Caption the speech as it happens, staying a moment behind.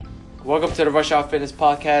Welcome to the Rush Hour Fitness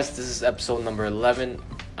Podcast. This is episode number 11.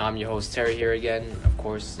 I'm your host, Terry, here again, of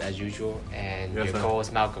course, as usual, and Yes, your sir.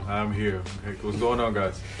 co-host, Malcolm. I'm here. Okay, what's going on,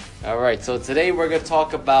 guys? All right, so today we're going to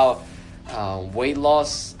talk about weight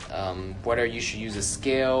loss, whether you should use a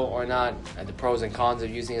scale or not, and the pros and cons of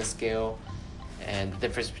using a scale, and the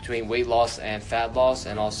difference between weight loss and fat loss,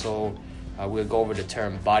 and also we'll go over the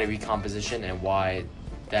term body recomposition and why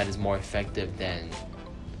that is more effective than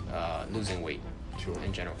losing weight. Sure.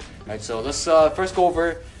 In general. All right, so let's first go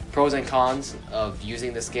over pros and cons of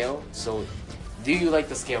using the scale. So, do you like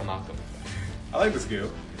the scale, Malcolm? I like the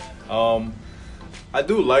scale. I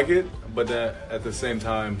do like it, but then at the same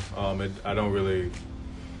time, I don't really.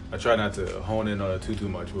 I try not to hone in on it too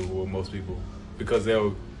much with most people because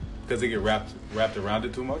they get wrapped around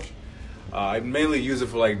it too much. I mainly use it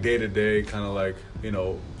for like day to day, kind of like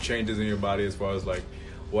changes in your body as far as like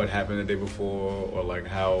what happened the day before, or like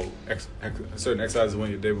how certain exercises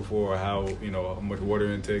went the day before, or how much water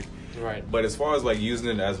intake. Right. But as far as like using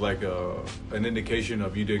it as like an indication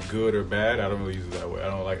of you did good or bad, I don't really use it that way. I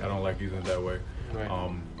don't like using it that way. Right.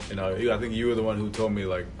 I think you were the one who told me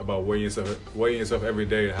like about weighing yourself every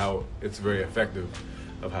day, and how it's very effective.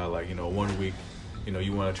 Of how like 1 week,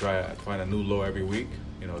 you want to try to find a new low every week.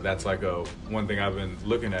 That's like one thing I've been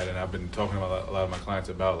looking at, and I've been talking about a lot of my clients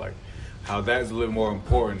about like how that is a little more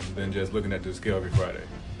important than just looking at the scale every Friday.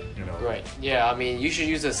 Right. Yeah, I mean, you should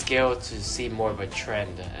use a scale to see more of a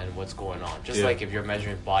trend and what's going on. Just like if you're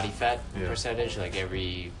measuring body fat percentage, like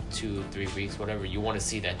every 2-3 weeks, whatever, you want to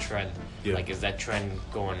see that trend. Yeah. Like, is that trend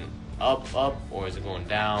going up, or is it going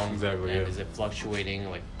down? Exactly, And is it fluctuating?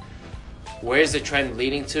 Like, where is the trend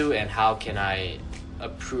leading to, and how can I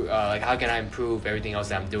improve everything else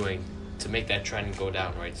that I'm doing to make that trend go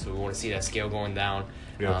down, right? So we want to see that scale going down,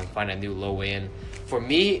 find a new low in. For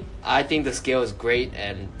me, I think the scale is great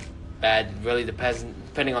and bad. Really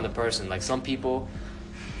depending on the person. Like some people,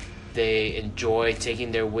 they enjoy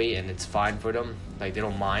taking their weight and it's fine for them. Like they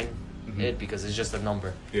don't mind it because it's just a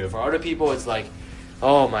number. Yeah. For other people, it's like,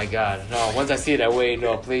 oh my God, no! Once I see that weight,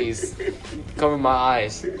 no, please, cover my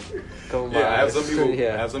eyes. I have some people.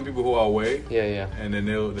 I have some people who are weigh. Yeah. And then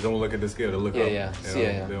they don't look at the scale. They look up. Yeah.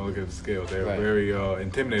 They don't look at the scale. They're Right. very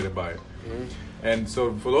intimidated by it. Mm-hmm. And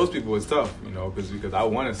so for those people, it's tough, because I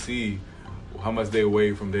want to see how much they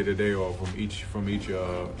weigh from day to day, or from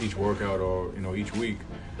each workout, or each week.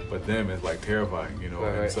 But them, it's like terrifying,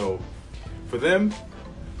 Right. And so for them,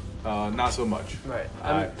 not so much.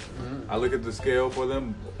 Right. I look at the scale for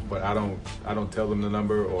them, but I don't tell them the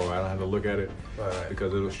number, or I don't have to look at it, Right.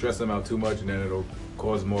 because it'll stress them out too much, and then it'll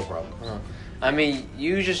cause more problems. I mean,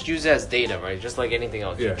 you just use it as data, right? Just like anything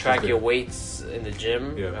else. Yeah, You track it's your data. weights in the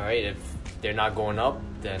gym, Yeah. all right? If they're not going up,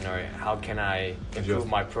 then all right, how can I improve Adjust.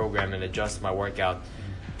 my program and adjust my workout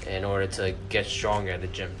in order to get stronger at the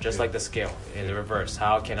gym? Just like the scale in the reverse.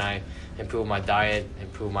 How can I improve my diet,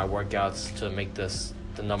 improve my workouts to make the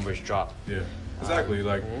numbers drop? Yeah, exactly.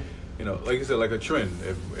 Like like you said, like a trend.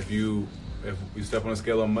 If you step on a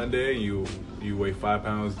scale on Monday, you weigh 5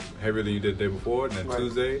 pounds heavier than you did the day before, and then Right.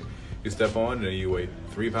 Tuesday you step on and you weigh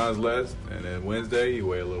 3 pounds less, and then Wednesday you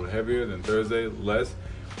weigh a little heavier, then Thursday less.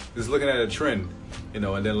 Just looking at a trend, and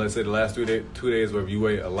then let's say the last 2 days where you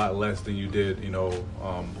weigh a lot less than you did,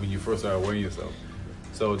 when you first started weighing yourself.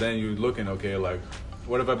 So then you're looking, okay, like,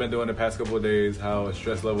 what have I been doing the past couple of days? How has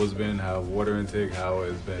stress levels been? How water intake? How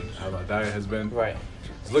my diet has been? Right.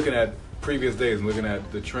 Just looking at previous days and looking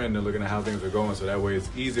at the trend and looking at how things are going, so that way it's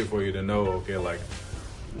easier for you to know, okay, like,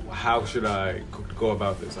 how should I go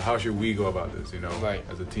about this? Or how should we go about this, Right.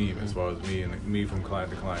 as a team, as far as me from client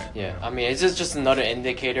to client. Yeah, I mean, it's just another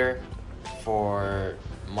indicator for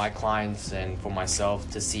my clients and for myself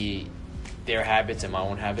to see their habits and my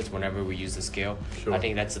own habits whenever we use the scale. Sure. I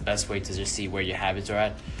think that's the best way to just see where your habits are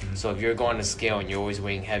at. So if you're going to scale and you're always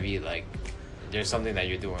weighing heavy, like, there's something that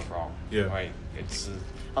you're doing wrong. Yeah. Right? It's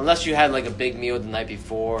unless you had like a big meal the night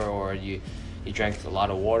before, or you drank a lot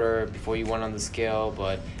of water before you went on the scale.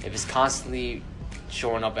 But if it's constantly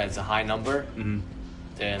showing up as a high number,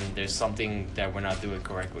 then there's something that we're not doing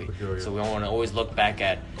correctly. For sure, yeah. So we want to always look back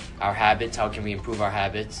at our habits. How can we improve our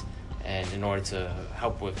habits, and in order to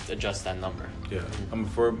help with adjust that number. Yeah, I'm a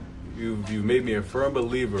firm. You made me a firm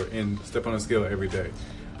believer in step on a scale every day,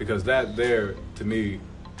 because that there to me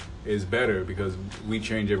is better, because we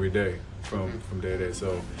change every day from day to day.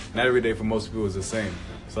 So not every day for most people is the same.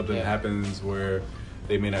 Something happens where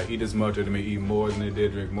they may not eat as much, or they may eat more than they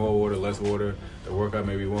did, drink more water, less water. The workout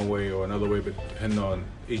may be one way or another way, but depending on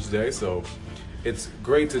each day. So it's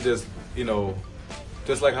great to just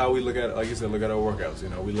just like how we look at, like you said, look at our workouts.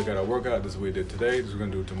 We look at our workout. This is what we did today. This is what we're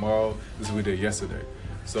gonna do tomorrow. This is what we did yesterday.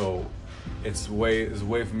 So it's a way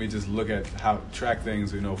for me to just look at how track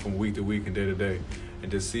things, from week to week and day to day,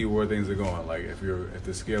 and to see where things are going. Like if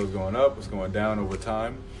the scale is going up, it's going down over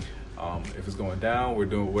time. If it's going down, we're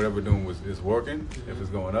doing whatever we're doing is working. If it's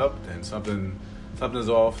going up, then something's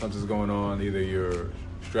off, something's going on. Either you're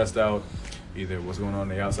stressed out, either what's going on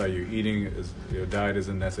the outside you're eating, your diet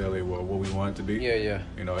isn't necessarily what we want it to be. Yeah.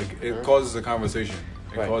 It causes a conversation.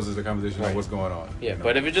 It Right. causes a conversation Right. of what's going on. Yeah,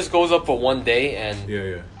 but if it just goes up for one day and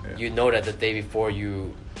Yeah. you know that the day before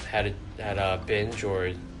you had a binge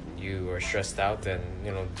or you are stressed out, then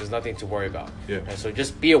there's nothing to worry about. Yeah. And so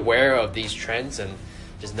just be aware of these trends and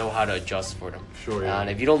just know how to adjust for them. Sure, yeah. And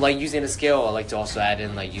if you don't like using a scale, I like to also add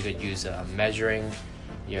in like you could use measuring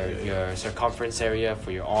your circumference area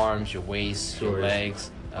for your arms, your waist, Sure, your yeah.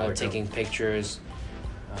 legs, I like taking pictures.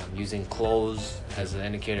 Using clothes as an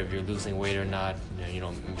indicator if you're losing weight or not.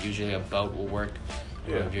 Usually a belt will work.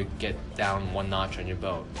 Or Yeah. if you get down one notch on your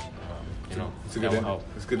belt, It's a that will good help.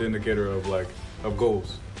 it's a good indicator of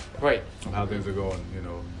goals, Right. of how things are going.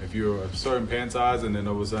 If you're a certain pant size and then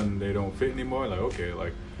all of a sudden they don't fit anymore, like okay,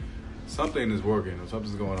 like something is working or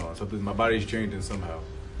something's going on. My body's changing somehow.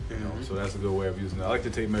 So that's a good way of using it. I like the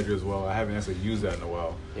tape measure as well. I haven't actually used that in a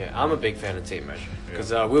while. Yeah, I'm a big fan of tape measure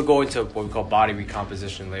because we'll go into what we call body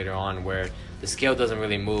recomposition later on, where the scale doesn't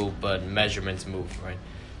really move, but measurements move, right?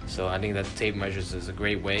 So I think that tape measures is a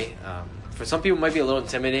great way. For some people, it might be a little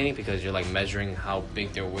intimidating because you're like measuring how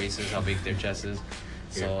big their waist is, how big their chest is.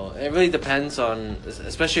 So it really depends on,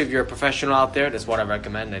 especially if you're a professional out there. That's what I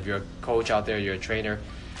recommend. If you're a coach out there, you're a trainer,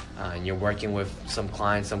 and you're working with some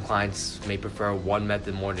clients may prefer one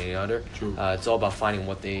method more than the other. True. It's all about finding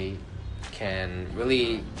what they can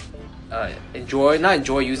really not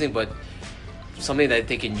enjoy using, but something that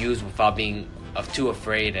they can use without being too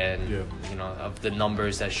afraid and of the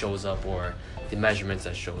numbers that shows up or the measurements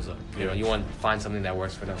that shows up. You want to find something that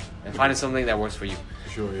works for them and find something that works for you.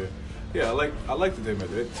 Sure, yeah. Yeah, I like the tape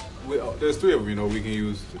measure. There's three of them. We can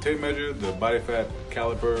use the tape measure, the body fat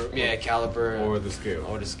caliper, Yeah, caliper or the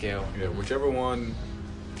scale. Yeah, Whichever one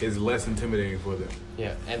is less intimidating for them.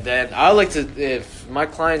 Yeah, and then I like to, if my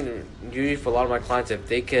client, usually for a lot of my clients, if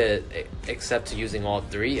they could accept to using all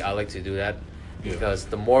three, I like to do that because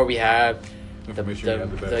the more we have, the better.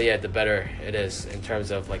 The better it is in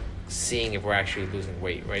terms of like seeing if we're actually losing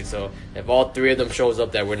weight, right? So if all three of them shows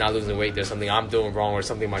up that we're not losing weight, there's something I'm doing wrong or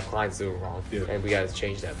something my client's doing wrong, and we got to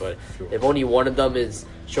change that. But if only one of them is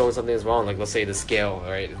showing something is wrong, like let's say the scale,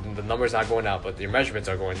 right? The number's not going out, but your measurements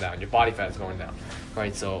are going down, your body fat is going down,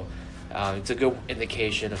 right? So it's a good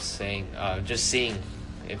indication of saying, just seeing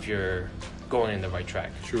if you're going in the right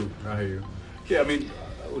track. True, I hear you. Yeah, I mean,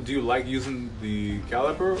 do you like using the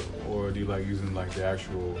caliper or do you like using like the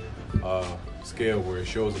actual scale where it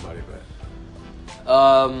shows the body fat?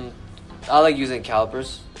 I like using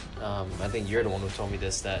calipers. I think you're the one who told me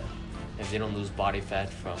this, that if they don't lose body fat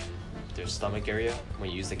from their stomach area when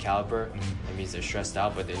you use the caliper, it means they're stressed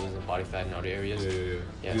out, but they're losing body fat in other areas.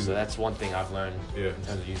 Yeah. So that's one thing I've learned in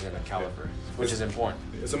terms of using a caliper, which is important.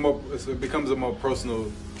 It becomes a more personal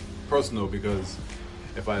because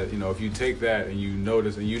if you take that and you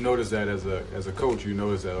notice that as a coach, you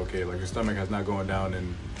notice that okay, like your stomach has not gone down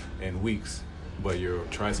in weeks, but your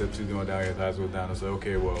triceps is going down, your thighs go down. It's like,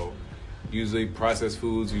 okay, well, usually processed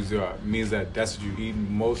foods means that's what you eat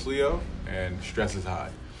mostly of, and stress is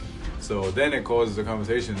high. So then it causes a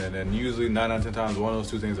conversation, and then usually 9 out of 10 times one of those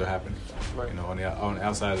two things are happening. Right. On the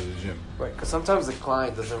outside of the gym. Right. Because sometimes the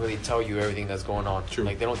client doesn't really tell you everything that's going on. True.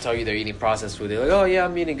 Like they don't tell you they're eating processed food. They're like, oh yeah,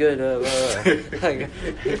 I'm eating good.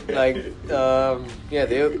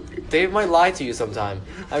 They might lie to you sometime.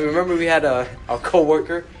 I remember we had our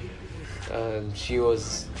coworker. She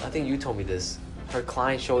was, I think you told me this. Her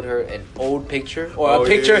client showed her an old picture or a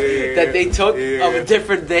picture that they took of a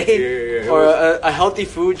different day or a healthy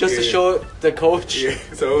food just to show the coach. Yeah.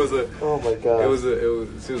 So it was a. Oh my god.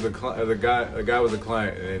 A guy was a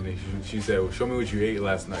client, and she said, "Well, show me what you ate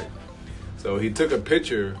last night." So he took a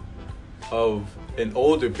picture of an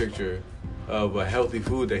older picture of a healthy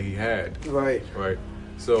food that he had. Right. Right.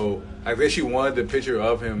 So I guess she wanted the picture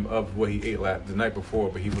of him of what he ate the night before,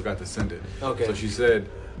 but he forgot to send it. Okay. So she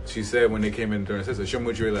said when they came in during the session, show me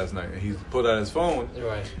what you ate last night. And he pulled out his phone.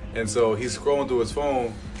 Right. And so he's scrolling through his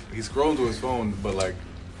phone, but like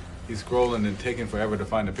he's scrolling and taking forever to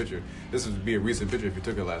find the picture. This would be a recent picture if he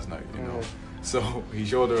took it last night, So he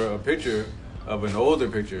showed her a picture of an older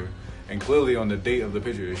picture, and clearly on the date of the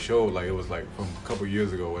picture, it showed like it was like from a couple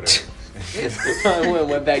years ago or whatever. I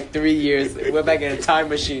went back 3 years. Went back in a time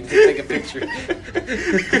machine to take a picture.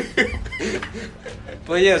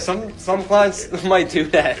 But yeah, some clients might do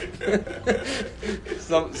that.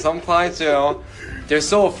 Some clients, they're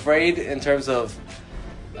so afraid in terms of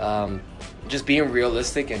just being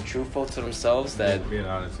realistic and truthful to themselves that being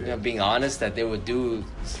honest, you know, being honest that they would do,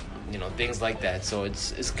 you know, things like that. So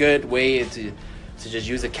it's good way to just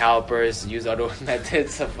use the calipers, use other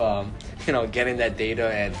methods of you know, getting that data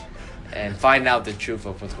and find out the truth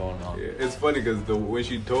of what's going on. Yeah, it's funny because when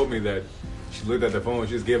she told me that, she looked at the phone,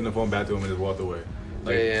 she just gave him the phone back to him and just walked away.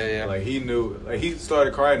 Like, Yeah. Like he knew, like he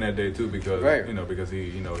started crying that day too because Right. you know, because he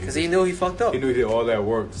He knew he fucked up. he knew he did all that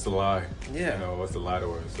work just to lie. Yeah. You know, what's to lie to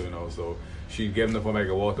her. So, you know, so she gave him the phone back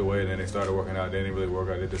and walked away, and then they started working out. They didn't really work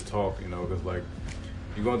out. They just talked, you know, because, like,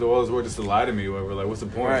 you're going through all this work just to lie to me. Whatever. Like, what's the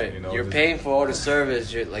point? Right. You know, You're just, paying for all the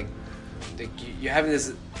service. You're like you're having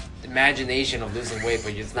this imagination of losing weight,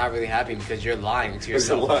 but it's not really happening because you're lying to because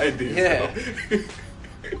you're yourself. lying to yourself. Yeah.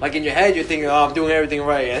 Like in your head, you're thinking, "Oh, I'm doing everything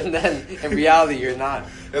right," and then in reality, you're not.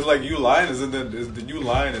 It's like you lying, is you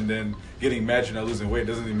lying and then getting mad you're not losing weight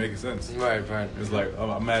doesn't even make sense. Right. It's like,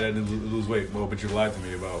 oh, I'm mad I didn't lose weight. Well, but you lied to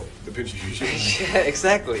me about the picture you showed me. Yeah,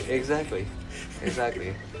 exactly.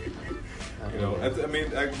 You know, I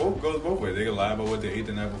mean, like goes both ways. They can lie about what they ate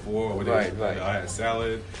the night before, or what Right, they ate. right. I had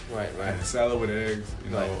salad. Right. I had salad with eggs. You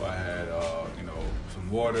know, Right. I had you know, some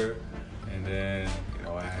water, and then you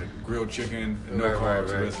know I had grilled chicken, no Right, carbs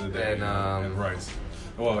the right. rest of the day, And, and rice.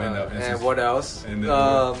 Well, and what else? and then-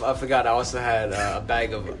 I forgot. I also had a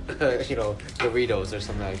bag of, you know, Doritos or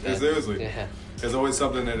something like that. Yeah, seriously. Yeah. There's always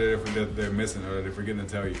something that they're missing or they're forgetting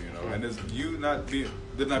to tell you. You know, and it's you not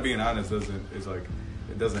being honest doesn't. It's like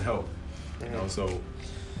it doesn't help. You know, so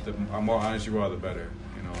the more honest you are, the better.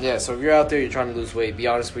 You know. Yeah, so if you're out there, you're trying to lose weight, be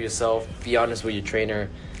honest with yourself, be honest with your trainer,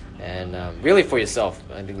 and really for yourself.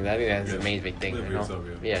 I think that's Yeah. the main big thing. Live You for know? yourself,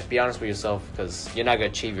 Yeah, be honest with yourself because you're not gonna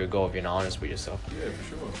achieve your goal if you're not honest with yourself. Yeah, for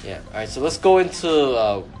sure. Yeah. All right, so let's go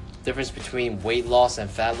into difference between weight loss and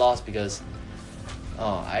fat loss because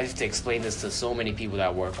I have to explain this to so many people that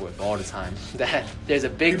I work with all the time that there's a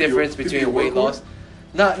big People you- difference people between you work weight loss. with?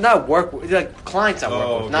 Not work with, like clients I work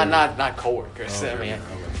Oh, with, okay. not coworkers. Oh, I mean, okay. I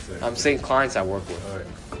was about to say. I'm saying clients I work with. All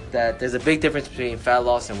right. That there's a big difference between fat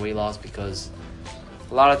loss and weight loss because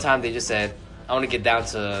a lot of time they just said I want to get down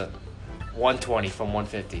to 120 from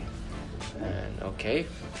 150, and okay,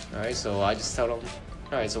 all right. So I just tell them,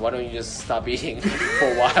 all right. So why don't you just stop eating for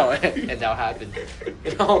a while and that'll happen,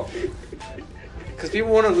 you know? Because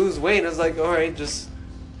people want to lose weight, and it's like, all right, just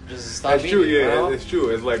stop That's eating. true, yeah, you know? it's true.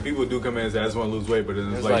 It's like people do come in and say, I just want to lose weight, but then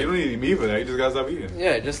it's It's like, like- you don't need to eat meat for that. You just gotta stop eating.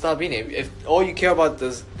 Yeah, just stop eating. If all you care about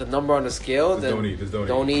is the number on the scale, Just then don't eat, just don't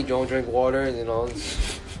don't eat, don't drink water, you know.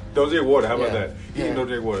 Don't drink water. How about Yeah. that? Eat Yeah. and don't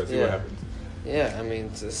drink water. See Yeah. what happens. Yeah, I mean,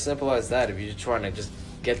 it's as simple as that. If you're trying to just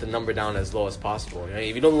get the number down as low as possible, you know?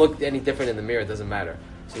 If you don't look any different in the mirror, it doesn't matter.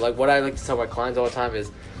 So, like, what I like to tell my clients all the time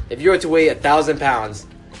is, if you were to weigh 1,000 pounds,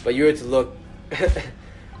 but you were to look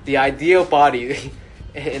the ideal body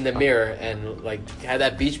in the mirror and like have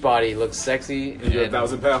that beach body look sexy, And you're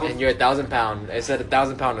 1,000 pounds? and you're 1,000 pound, it's at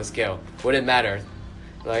 1,000 pound on scale. Wouldn't matter,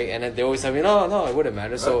 like, and then they always tell me, no, it wouldn't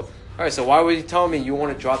matter. So, all right, so why would you tell me you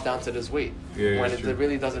want to drop down to this weight Yeah, when it's it true.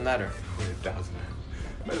 really doesn't matter? Wait, 1,000.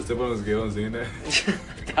 Imagine stepping on the scale and seeing that.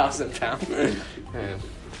 1,000 pounds. Yeah.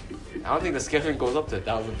 I don't think the scale goes up to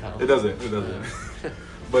 1,000 pounds. It doesn't.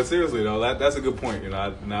 But seriously though, that's a good point. You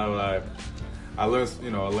know, now that I learned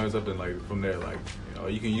something like from there. Like,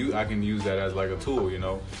 you know, I can use that as like a tool. You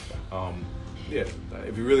know, yeah.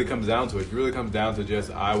 If it really comes down to it, if it really comes down to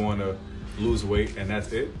just I want to lose weight and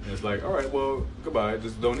that's it. It's like, all right, well, goodbye.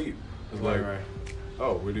 Just don't eat. It's like, Right.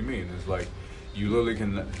 oh, what do you mean? It's like you literally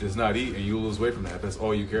can just not eat and you lose weight from that. That's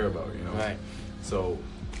all you care about. You know. Right. So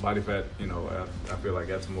body fat, you know, I feel like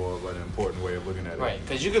that's more of an important way of looking at it. Right,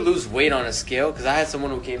 because you could lose weight on a scale. Because I had someone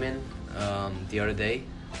who came in the other day,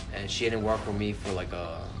 and she didn't work with me for like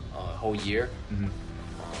a whole year, Mhm.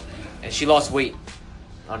 and she lost weight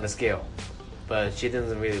on the scale, but she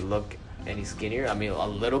doesn't really look any skinnier. I mean, a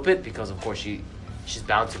little bit because of course she's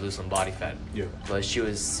bound to lose some body fat. Yeah. But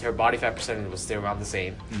her body fat percentage was still around the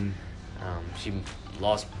same. Mhm. She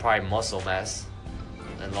lost probably muscle mass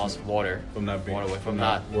and lost water From not being, water weight, from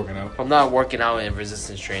not working out. from not working out and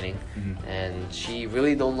resistance training. Mhm. And she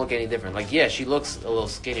really don't look any different. Like, yeah, she looks a little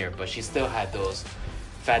skinnier, but she still had those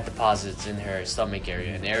fat deposits in her stomach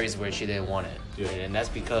area and areas where she didn't want it. Yeah. And that's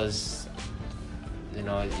because, you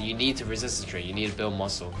know, you need to resistance train. You need to build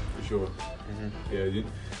muscle. For sure. Mm-hmm. Yeah.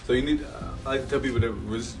 So you need. I like to tell people that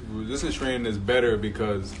resistance training is better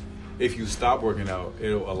because if you stop working out,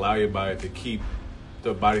 it'll allow your body to keep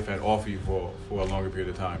the body fat off you for a longer period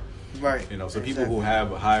of time. Right. You know, so people who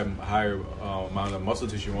have a higher amount of muscle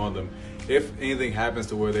tissue on them, if anything happens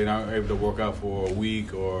to where they're not able to work out for a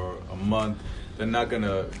week or a month, they're not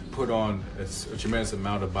gonna put on a tremendous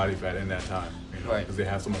amount of body fat in that time. You know, Right. because they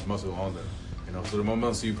have so much muscle on them. You know, so the more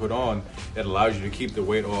muscle you put on, it allows you to keep the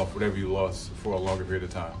weight off whatever you lost for a longer period of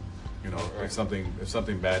time. You know, Right. if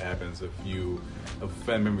something bad happens, if a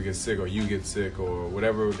family member gets sick or you get sick or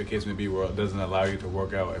whatever the case may be, where it doesn't allow you to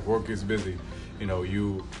work out. If work is busy, you know,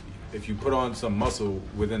 if you put on some muscle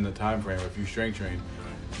within the time frame, if you strength train,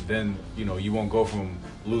 then you know you won't go from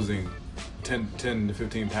losing 10 to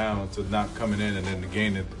 15 pounds to not coming in and then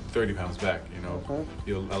gaining 30 pounds back. You know,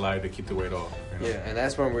 you'll allow you to keep the weight off. You know? Yeah, and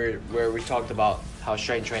that's when where we talked about how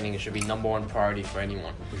strength training should be number one priority for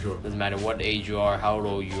anyone. For sure. Doesn't matter what age you are, how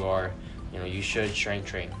old you are, you know, you should strength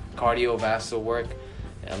train. Cardiovascular work,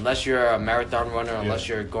 unless you're a marathon runner, unless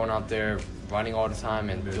you're going out there running all the time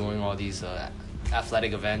and doing all these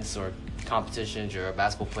athletic events or competitions, you're a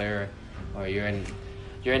basketball player, or you're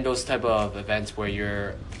in those type of events where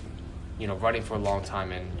you're, you know, running for a long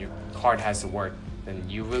time and your heart has to work, then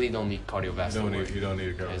you really don't need cardiovascular work. You don't need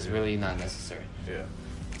a cardio. It's really not necessary. Yeah.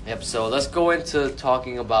 Yep, so let's go into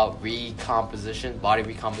talking about recomposition, body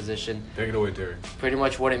recomposition. Take it away, Terry. Pretty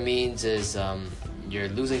much what it means is you're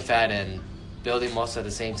losing fat and building muscle at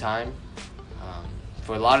the same time.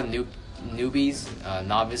 For a lot of newbies,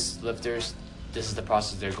 novice lifters, this is the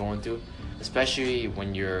process they're going through, especially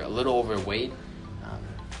when you're a little overweight.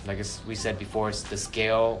 Like we said before, the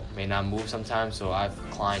scale may not move sometimes, so I have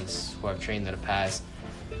clients who I've trained in the past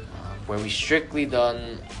where we strictly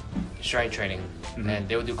done strength training, and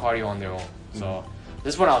they would do cardio on their own. So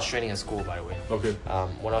this is when I was training in school, by the way. Okay.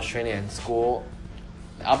 When I was training in school,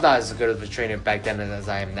 I'm not as good of a trainer back then as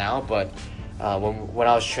I am now, but when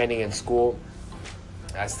I was training in school,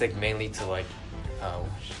 I stick mainly to like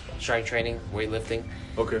strength training, weightlifting.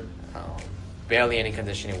 Okay. Barely any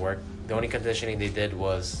conditioning work. The only conditioning they did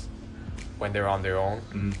was when they're on their own,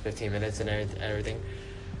 15 minutes and everything.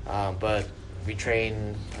 But we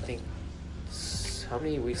train, I think, how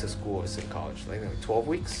many weeks of school is in college? Like 12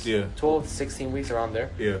 weeks? Yeah. 12 to 16 weeks, around there.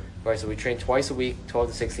 Yeah. Right, so we train twice a week, 12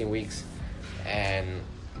 to 16 weeks, and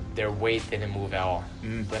their weight didn't move at all.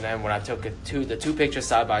 But then when I took the two pictures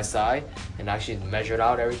side by side and actually measured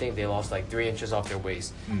out everything, they lost like 3 inches off their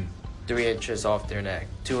waist, 3 inches off their neck,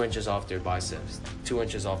 2 inches off their biceps, 2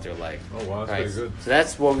 inches off their leg. Oh wow, that's Right. pretty good. So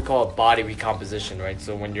that's what we call body recomposition, right?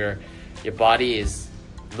 So when your body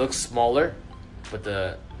looks smaller, but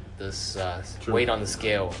this True. weight on the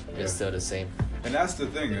scale is still the same. And that's the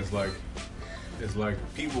thing. It's like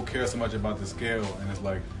people care so much about the scale, and it's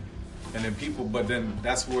like, and then people. But then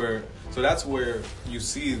that's where you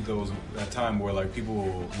see that time where like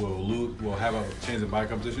people will have a change in body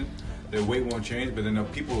composition. Their weight won't change, but then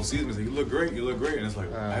people will see them and say, "You look great, and it's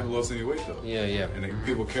like, I haven't lost any weight though. Yeah. And then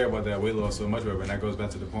people care about that weight loss so much, and that goes back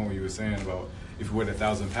to the point where you were saying about if you weighed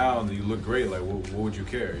 1,000 pounds and you look great, like what would you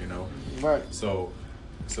care, you know? Right. So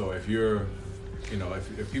if you're, you know,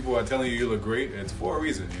 if people are telling you look great, it's for a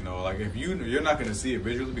reason, you know. Like if you're not going to see it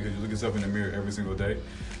visually because you look yourself in the mirror every single day,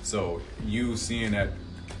 so you seeing that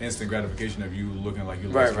instant gratification of you looking like you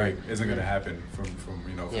look great isn't going to happen from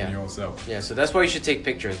your own self. Yeah, so that's why you should take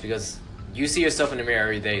pictures, because you see yourself in the mirror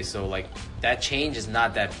every day. So like that change is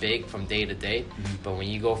not that big from day to day, but when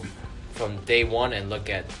you go from day one and look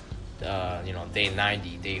at day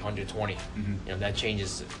 90, day 120, that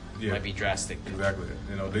changes might be drastic. Exactly.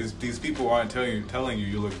 You know, these people aren't telling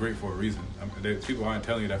you look great for a reason. People aren't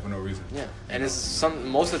telling you that for no reason. Yeah, and it's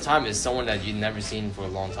most of the time it's someone that you've never seen for a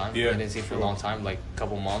long time. Yeah, they didn't see for a long time, like a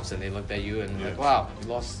couple months, and they looked at you and like, wow, you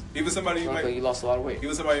lost. Even somebody like you lost a lot of weight.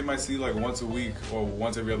 Even somebody you might see like once a week or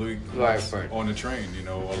once every other week, right. on the train, you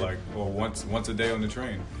know, or once a day on the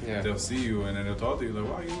train. Yeah. They'll see you and then they'll talk to you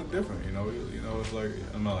like, wow, you look different. You know, it's like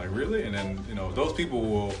I'm not like really, and then those people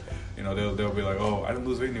will. You know, they'll be like, oh, I didn't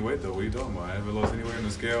lose any weight though. What are you talking about? I haven't lost any weight on the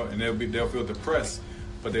scale, and they'll feel depressed,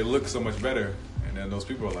 but they look so much better. And then those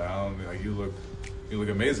people are like, you look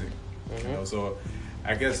amazing. You know, so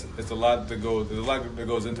I guess there's a lot that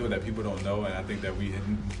goes into it that people don't know, and I think that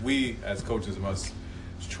we as coaches must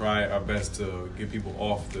try our best to get people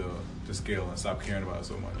off the scale and stop caring about it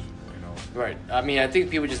so much. You know. Right. I mean, I think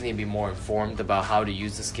people just need to be more informed about how to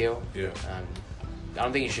use the scale. Yeah. I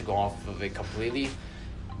don't think you should go off of it completely.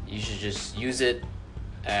 You should just use it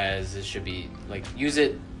as it should be. Like, use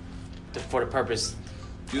it for the purpose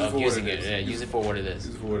of using it. Yeah, use it for what it is.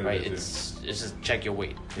 Use it for what right? it is. It's just check your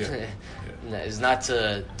weight. Yeah. It's not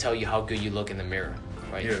to tell you how good you look in the mirror.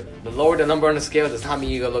 Right? Yeah. The lower the number on the scale does not mean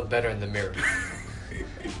you're gonna look better in the mirror.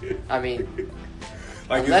 I mean,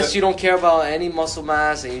 like unless you don't care about any muscle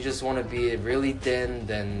mass and you just want to be really thin,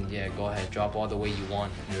 then yeah, go ahead, drop all the weight you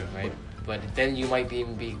want. Yeah. Right? But then you might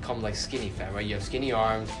become like skinny fat, right? You have skinny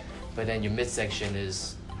arms, but then your midsection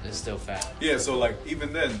is still fat. Yeah, so like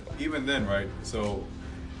even then, right? So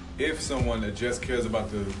if someone that just cares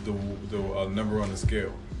about the number on the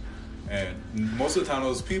scale, and most of the time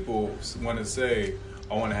those people want to say,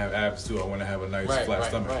 I want to have abs too, I want to have a nice flat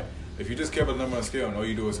stomach. Right. If you just care about the number on the scale and all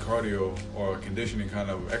you do is cardio or conditioning kind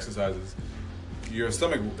of exercises, your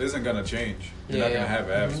stomach isn't gonna change. You're not gonna have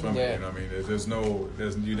abs from it. You know what I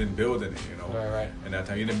mean? You didn't build any. You know, right. In that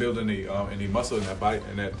time, you didn't build any muscle in that body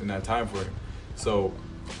in that time frame. So,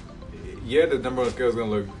 yeah, the number on the scale is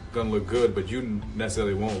gonna look good, but you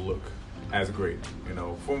necessarily won't look as great. You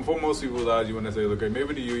know, for most people's eyes, you won't necessarily look great.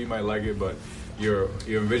 Maybe to you might like it, but your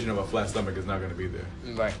vision of a flat stomach is not gonna be there.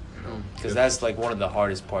 Right. Because that's like one of the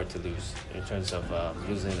hardest part to lose in terms of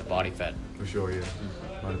losing the body fat. For sure, yeah.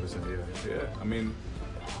 100%, yeah. I mean,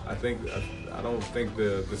 I don't think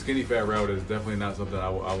the skinny fat route is definitely not something I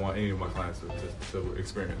want any of my clients to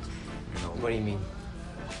experience. You know. What do you mean?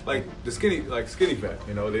 Like the skinny fat.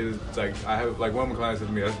 You know, it's like I have like one of my clients said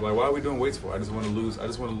to me, I was like, why are we doing weights for? I just want to lose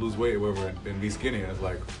weight, whatever, and be skinny. And it's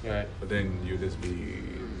like, right. But then you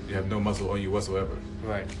have no muscle on you whatsoever.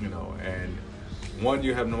 Right. You know, and one,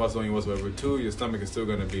 you have no muscle on you whatsoever. Two, your stomach is still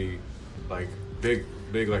gonna be like big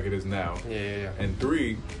like it is now. Yeah. And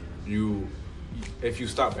three, if you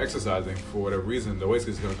stop exercising for whatever reason, the weight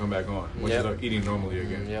is gonna come back on once you start eating normally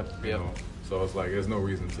again. Yep. You know? So it's like there's no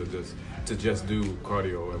reason to just do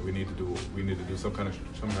cardio, and we need to do some kind of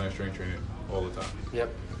strength training all the time. Yep.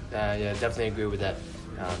 Yeah, definitely agree with that.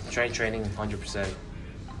 Strength training, 100%,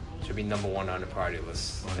 should be number one on the priority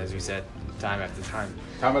list, as we said, time after time.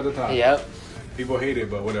 Time after time. Yep. People hate it,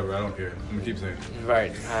 but whatever. I don't care. I'm gonna keep saying it.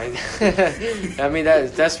 Right. I mean,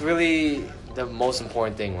 that's really the most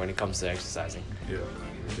important thing when it comes to exercising. Yeah.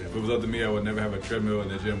 If it was up to me, I would never have a treadmill in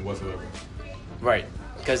the gym whatsoever. Right.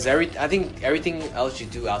 Because I think everything else you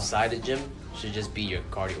do outside the gym should just be your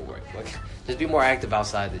cardio work. Like, just be more active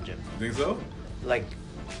outside the gym. Think so? Like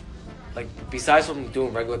besides from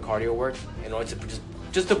doing regular cardio work, in order to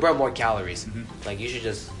just to burn more calories, like you should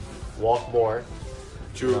just walk more.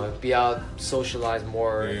 True. You know, be out, socialize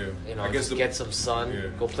more. Yeah. You know, just get some sun. Yeah.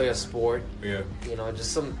 Go play a sport. Yeah. You know,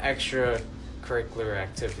 just some extra curricular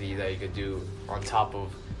activity that you could do on top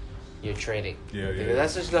of your training. Yeah. Because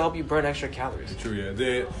that's just gonna help you burn extra calories. True.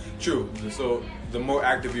 Yeah. True. So the more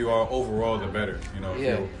active you are overall, the better. You know.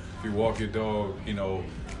 If you walk your dog,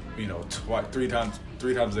 three times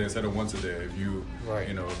a day instead of once a day. If you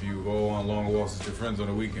if you go on long walks with your friends on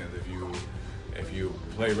the weekends, if you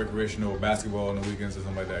play recreational basketball on the weekends or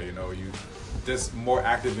something like that, you just more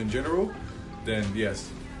active in general, then yes,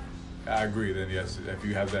 I agree. Then yes, if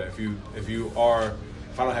you have that, if you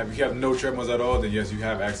have no treadmills at all, then yes, you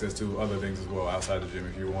have access to other things as well outside the gym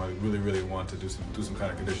if you really want to do some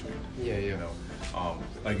kind of conditioning. Yeah. You know,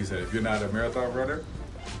 like you said, if you're not a marathon runner,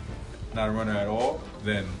 not a runner at all,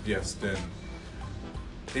 then yes, then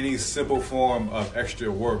any simple form of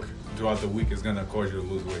extra work throughout the week is gonna cause you to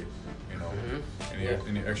lose weight.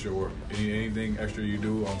 Any extra work, anything extra you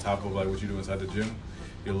do on top of like what you do inside the gym,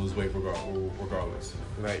 you'll lose weight regardless.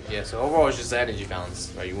 Right. Yeah. So overall, it's just the energy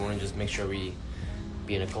balance. Right. You want to just make sure we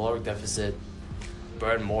be in a caloric deficit,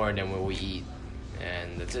 burn more than what we eat,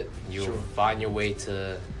 and that's it. You'll find your way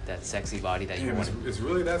to that sexy body that you want. It's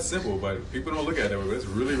really that simple, but people don't look at it that way. But it's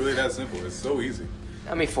really that simple. It's so easy.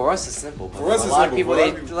 I mean, for us, it's simple. But for us, a lot of people,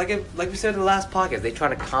 like we said in the last podcast, they try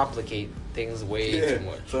to complicate things way too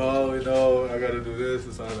much. So, I got to do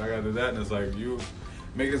this, I got to do that, and it's like, you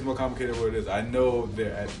make this more complicated than what it is. I know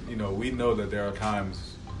that, we know that there are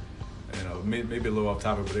times, maybe a little off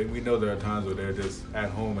topic, but we know there are times where they're just at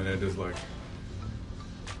home and they're just like,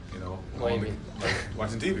 what do you mean? Like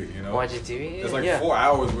watching TV, Watching TV? It's like 4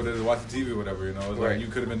 hours where they're just watching TV or whatever, It's like you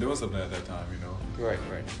could have been doing something at that time, Right.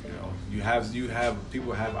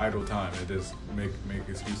 People have idle time and just make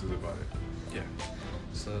excuses about it. Yeah.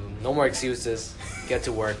 So no more excuses. Get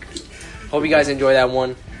to work. Hope you guys enjoy that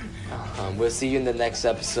one. We'll see you in the next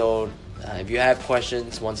episode. If you have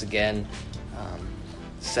questions, once again,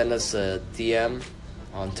 send us a DM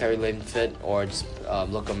on Terry Layton Fit, or just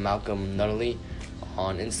look up Malcolm Nunnally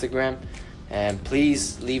on Instagram. And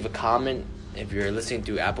please leave a comment. If you're listening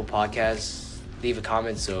to Apple Podcasts, leave a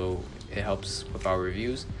comment so it helps with our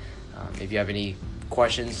reviews. If you have any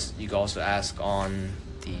questions, you can also ask on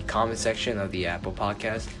the comment section of the Apple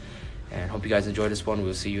Podcast. And hope you guys enjoyed this one.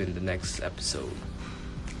 We'll see you in the next episode.